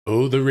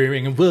Oh, the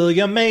rearing of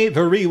William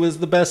Avery was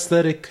the best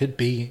that it could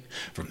be.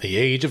 From the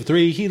age of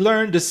 3 he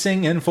learned to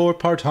sing in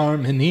 4-part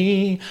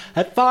harmony.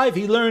 At 5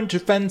 he learned to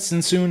fence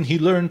and soon he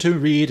learned to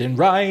read and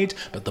write.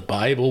 But the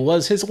Bible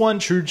was his one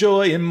true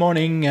joy in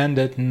morning and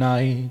at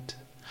night.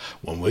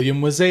 When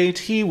William was 8,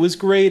 he was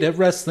great at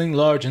wrestling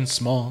large and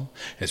small.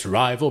 His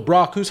rival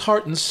Brock, whose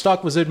heart and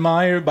stock was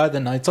admired by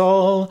the knights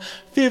all.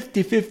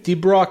 50-50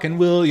 Brock and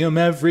William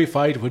every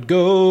fight would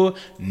go.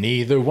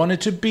 Neither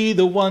wanted to be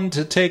the one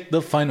to take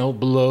the final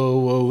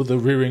blow. Oh, the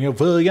rearing of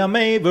William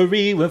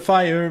Avery with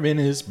fire in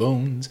his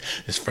bones.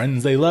 His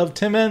friends, they loved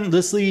him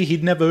endlessly,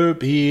 he'd never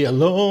be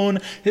alone.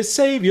 His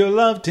Savior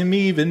loved him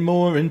even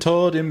more and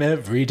taught him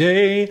every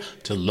day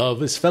to love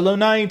his fellow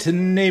knight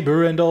and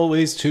neighbor and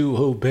always to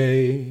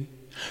obey.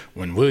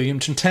 When William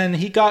turned 10,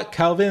 he got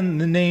Calvin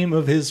the name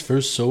of his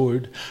first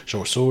sword.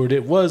 Short sword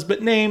it was,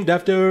 but named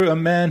after a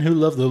man who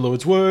loved the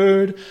Lord's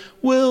word.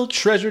 Will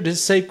treasured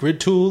his sacred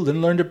tool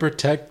and learned to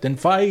protect and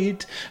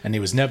fight, and he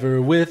was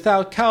never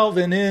without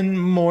Calvin in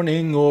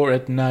morning or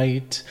at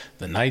night.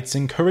 The knights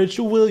encouraged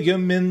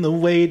William in the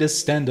way to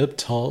stand up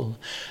tall,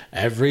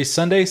 every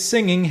Sunday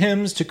singing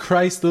hymns to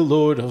Christ the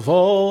Lord of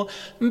all.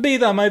 Be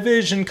thou my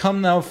vision,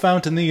 come thou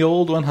fount in the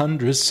old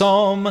 100th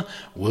Psalm.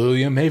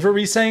 William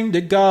Avery sang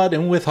to God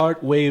and with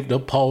heart waved a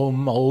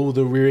palm. Oh,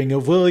 the rearing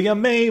of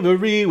William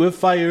Avery with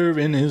fire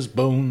in his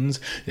bones.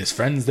 His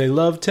friends, they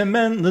loved him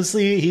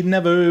endlessly, he'd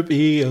never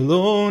be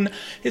alone.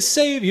 His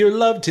Savior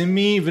loved him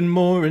even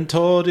more and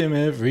taught him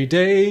every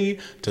day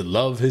to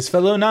love his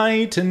fellow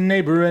knight and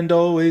neighbor and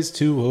always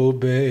to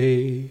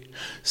obey.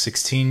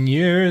 16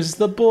 years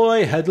the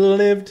boy had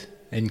lived,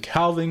 and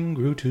Calvin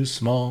grew too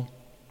small.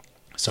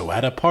 So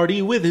at a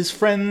party with his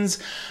friends,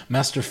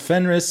 Master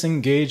Fenris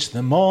engaged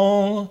them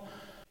all.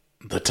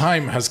 "The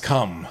time has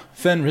come,"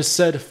 Fenris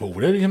said, "for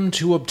William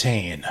to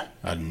obtain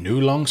a new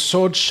long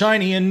sword,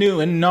 shiny and new,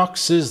 and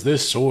Knox is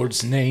this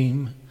sword's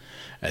name."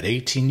 At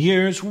 18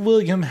 years,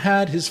 William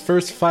had his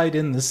first fight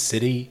in the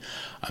city.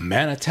 A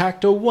man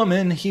attacked a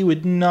woman, he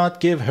would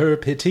not give her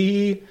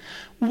pity.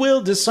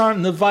 Will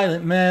disarmed the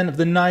violent man of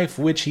the knife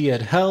which he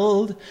had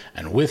held,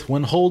 and with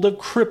one hold of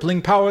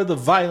crippling power the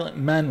violent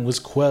man was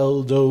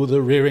quelled. Oh,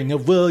 the rearing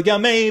of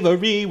William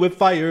Avery with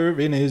fire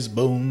in his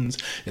bones.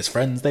 His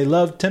friends, they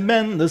loved him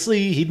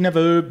endlessly, he'd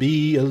never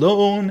be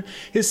alone.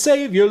 His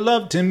Savior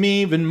loved him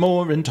even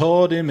more and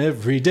taught him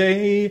every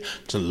day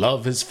to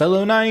love his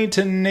fellow knight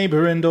and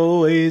neighbor and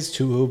always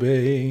to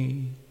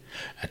obey.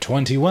 At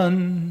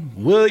 21,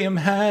 William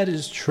had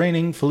his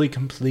training fully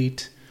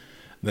complete.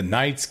 The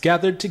knights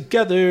gathered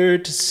together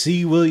to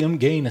see William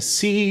gain a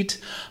seat.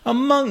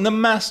 Among the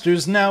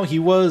masters now he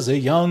was a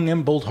young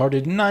and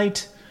bold-hearted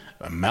knight.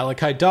 But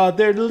Malachi Dodd,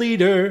 their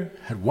leader,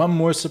 had one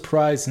more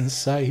surprise in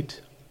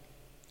sight.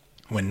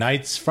 When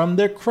knights from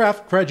their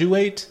craft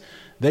graduate,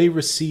 they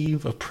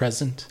receive a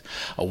present,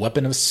 a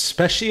weapon of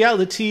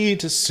speciality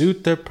to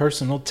suit their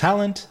personal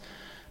talent.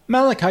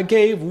 Malachi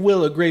gave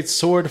Will a great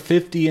sword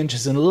 50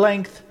 inches in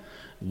length.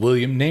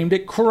 William named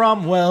it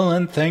Cromwell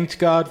and thanked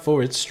God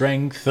for its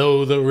strength.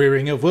 Oh, the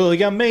rearing of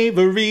William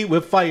Avery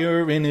with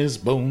fire in his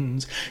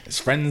bones. His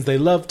friends, they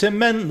loved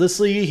him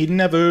endlessly, he'd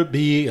never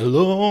be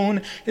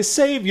alone. His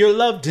Savior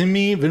loved him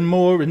even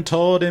more and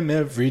taught him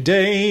every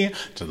day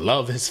to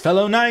love his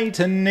fellow knight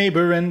and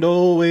neighbor and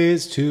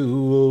always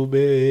to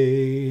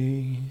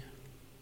obey.